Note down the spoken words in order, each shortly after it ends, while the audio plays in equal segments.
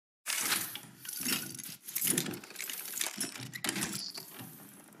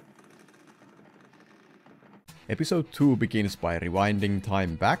Episode 2 begins by rewinding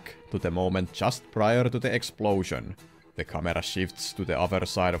time back to the moment just prior to the explosion. The camera shifts to the other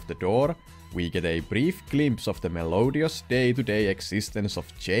side of the door. We get a brief glimpse of the melodious day-to-day existence of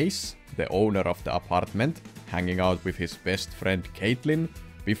Chase, the owner of the apartment, hanging out with his best friend Caitlin,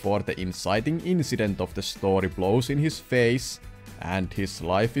 before the inciting incident of the story blows in his face, and his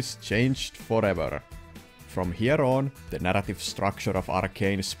life is changed forever. From here on, the narrative structure of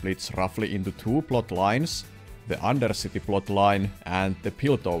Arcane splits roughly into two plot lines, the Undercity plotline and the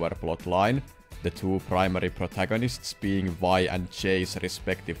Piltover plotline, the two primary protagonists being Vi and Chase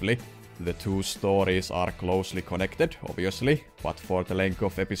respectively. The two stories are closely connected, obviously, but for the length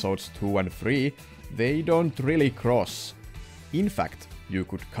of episodes 2 and 3, they don't really cross. In fact, you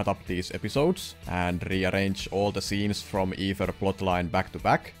could cut up these episodes and rearrange all the scenes from either plotline back to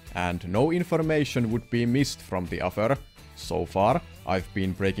back, and no information would be missed from the other. So far, I've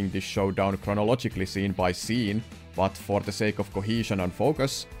been breaking this show down chronologically scene by scene, but for the sake of cohesion and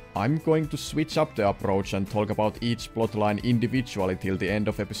focus, I'm going to switch up the approach and talk about each plotline individually till the end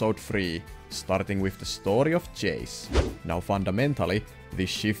of episode 3, starting with the story of Chase. Now fundamentally, this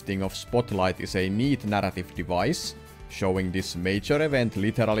shifting of spotlight is a neat narrative device, showing this major event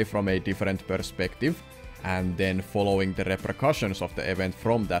literally from a different perspective, and then following the repercussions of the event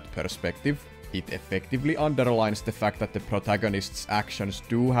from that perspective. It effectively underlines the fact that the protagonist's actions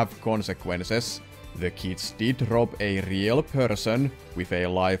do have consequences. The kids did rob a real person with a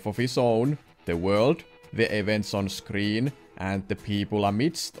life of his own. The world, the events on screen, and the people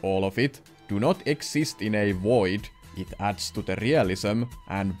amidst all of it do not exist in a void. It adds to the realism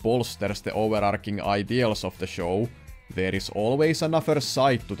and bolsters the overarching ideals of the show. There is always another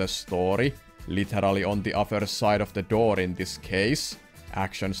side to the story, literally on the other side of the door in this case.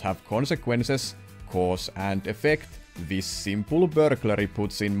 Actions have consequences, cause and effect. This simple burglary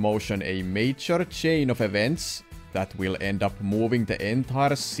puts in motion a major chain of events that will end up moving the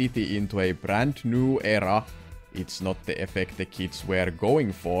entire city into a brand new era. It's not the effect the kids were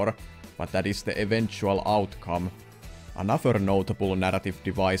going for, but that is the eventual outcome. Another notable narrative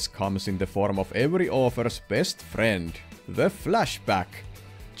device comes in the form of every author's best friend, the flashback.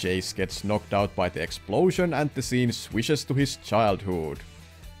 Chase gets knocked out by the explosion and the scene swishes to his childhood.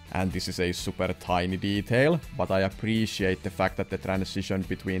 And this is a super tiny detail, but I appreciate the fact that the transition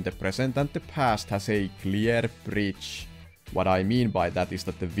between the present and the past has a clear bridge. What I mean by that is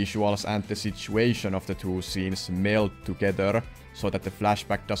that the visuals and the situation of the two scenes meld together, so that the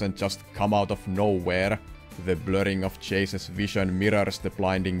flashback doesn't just come out of nowhere. The blurring of Chase's vision mirrors the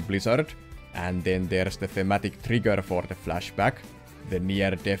blinding blizzard, and then there's the thematic trigger for the flashback, the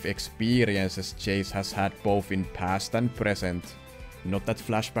near-death experiences Chase has had both in past and present. Not that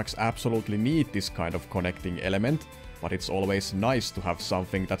flashbacks absolutely need this kind of connecting element, but it's always nice to have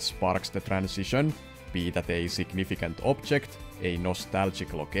something that sparks the transition, be that a significant object, a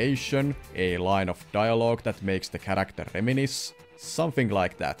nostalgic location, a line of dialogue that makes the character reminisce, something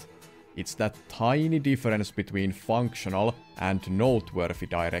like that. It's that tiny difference between functional and noteworthy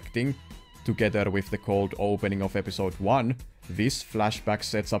directing. Together with the cold opening of episode 1, this flashback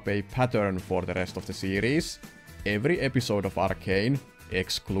sets up a pattern for the rest of the series. Every episode of Arcane,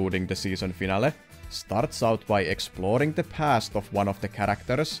 excluding the season finale, starts out by exploring the past of one of the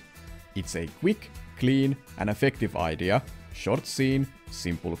characters. It's a quick, clean, and effective idea. Short scene,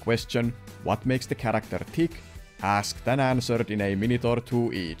 simple question, what makes the character tick, asked and answered in a minute or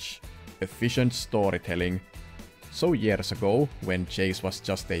two each. Efficient storytelling. So years ago, when Chase was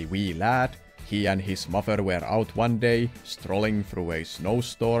just a wee lad, he and his mother were out one day, strolling through a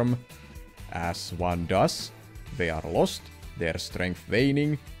snowstorm. As one does, they are lost, their strength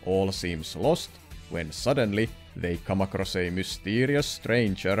waning, all seems lost, when suddenly they come across a mysterious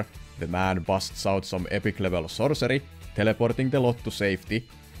stranger. The man busts out some epic level sorcery, teleporting the lot to safety.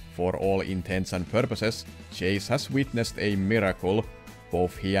 For all intents and purposes, Chase has witnessed a miracle.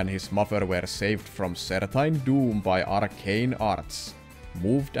 Both he and his mother were saved from certain doom by arcane arts.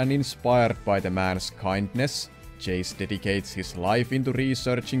 Moved and inspired by the man's kindness, Chase dedicates his life into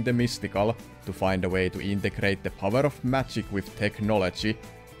researching the mystical to find a way to integrate the power of magic with technology.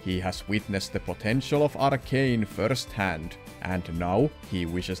 He has witnessed the potential of Arcane firsthand, and now he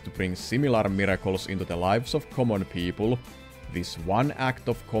wishes to bring similar miracles into the lives of common people. This one act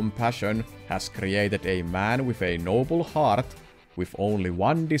of compassion has created a man with a noble heart, with only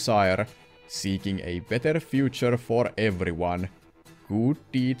one desire, seeking a better future for everyone. Good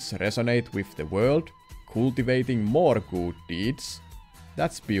deeds resonate with the world, cultivating more good deeds.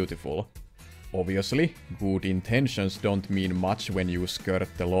 That's beautiful. Obviously, good intentions don't mean much when you skirt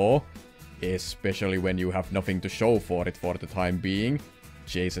the law, especially when you have nothing to show for it for the time being.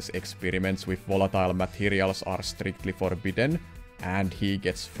 Chase's experiments with volatile materials are strictly forbidden, and he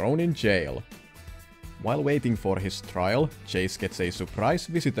gets thrown in jail. While waiting for his trial, Chase gets a surprise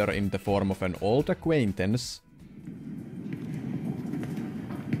visitor in the form of an old acquaintance.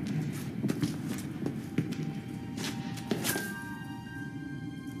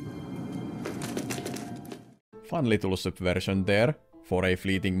 Fun little subversion there. For a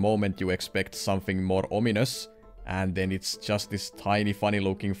fleeting moment you expect something more ominous, and then it's just this tiny funny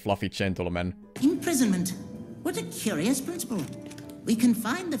looking fluffy gentleman. Imprisonment. What a curious principle. We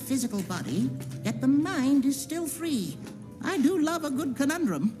confine the physical body, yet the mind is still free. I do love a good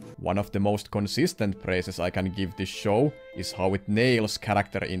conundrum. One of the most consistent praises I can give this show is how it nails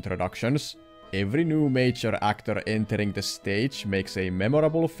character introductions. Every new major actor entering the stage makes a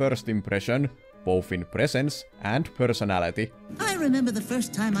memorable first impression, both in presence and personality. I remember the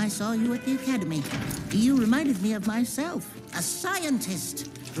first time I saw you at the academy. You reminded me of myself, a scientist,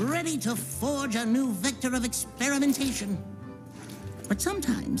 ready to forge a new vector of experimentation. But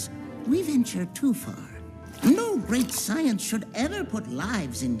sometimes we venture too far. No great science should ever put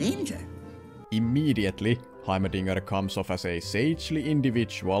lives in danger. Immediately, Heimerdinger comes off as a sagely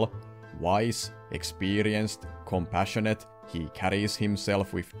individual, wise, experienced, compassionate. He carries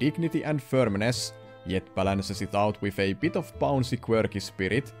himself with dignity and firmness, yet balances it out with a bit of bouncy quirky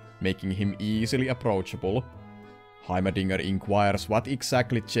spirit, making him easily approachable. Heimerdinger inquires what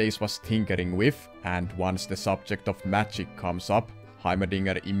exactly Chase was tinkering with, and once the subject of magic comes up,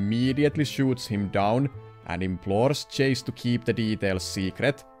 Heimerdinger immediately shoots him down and implores Chase to keep the details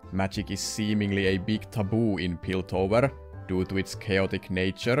secret. Magic is seemingly a big taboo in Piltover due to its chaotic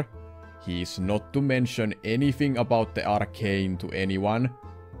nature. He is not to mention anything about the Arcane to anyone.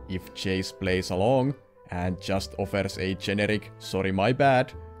 If Chase plays along and just offers a generic "sorry my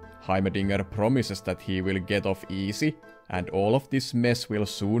bad," Heimerdinger promises that he will get off easy and all of this mess will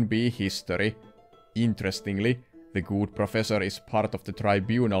soon be history. Interestingly, the good professor is part of the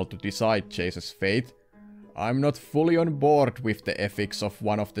tribunal to decide Chase's fate. I'm not fully on board with the ethics of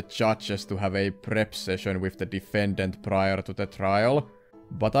one of the judges to have a prep session with the defendant prior to the trial,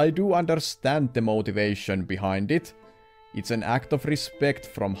 but I do understand the motivation behind it. It's an act of respect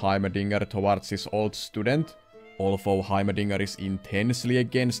from Heimerdinger towards his old student. Although Heimerdinger is intensely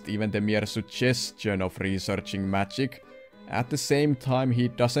against even the mere suggestion of researching magic, at the same time he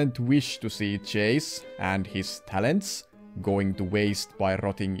doesn't wish to see Chase and his talents going to waste by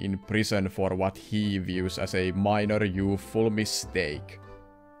rotting in prison for what he views as a minor youthful mistake.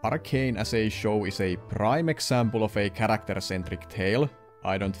 Arcane as a show is a prime example of a character-centric tale.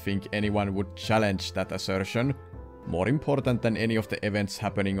 I don't think anyone would challenge that assertion. More important than any of the events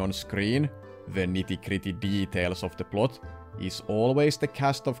happening on screen, the nitty-gritty details of the plot, is always the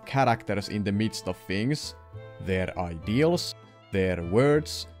cast of characters in the midst of things, their ideals, their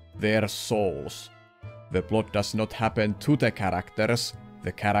words, their souls. The plot does not happen to the characters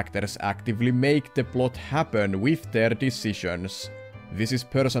actively make the plot happen with their decisions. This is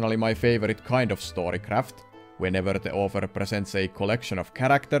personally my favorite kind of storycraft, whenever the author presents a collection of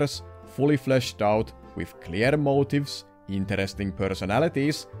characters, fully fleshed out, with clear motives, interesting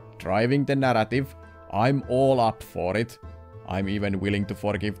personalities, driving the narrative. I'm all up for it. I'm even willing to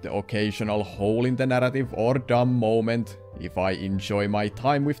forgive the occasional hole in the narrative or dumb moment if I enjoy my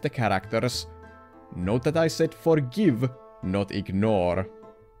time with the characters. Note that I said forgive, not ignore.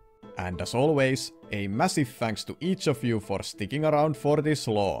 And as always, a massive thanks to each of you for sticking around for this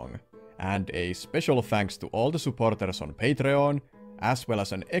long. And a special thanks to all the supporters on Patreon, as well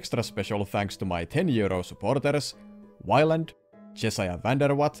as an extra special thanks to my €10 supporters, Wyland, Jesiah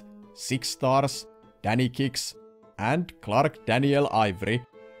Vanderwatt, 6 stars, Danny Kicks, and Clark Daniel Ivory.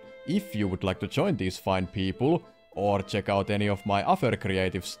 If you would like to join these fine people, or check out any of my other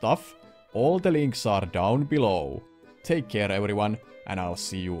creative stuff, all the links are down below. Take care everyone, and I'll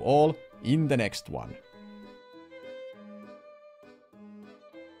see you all in the next one.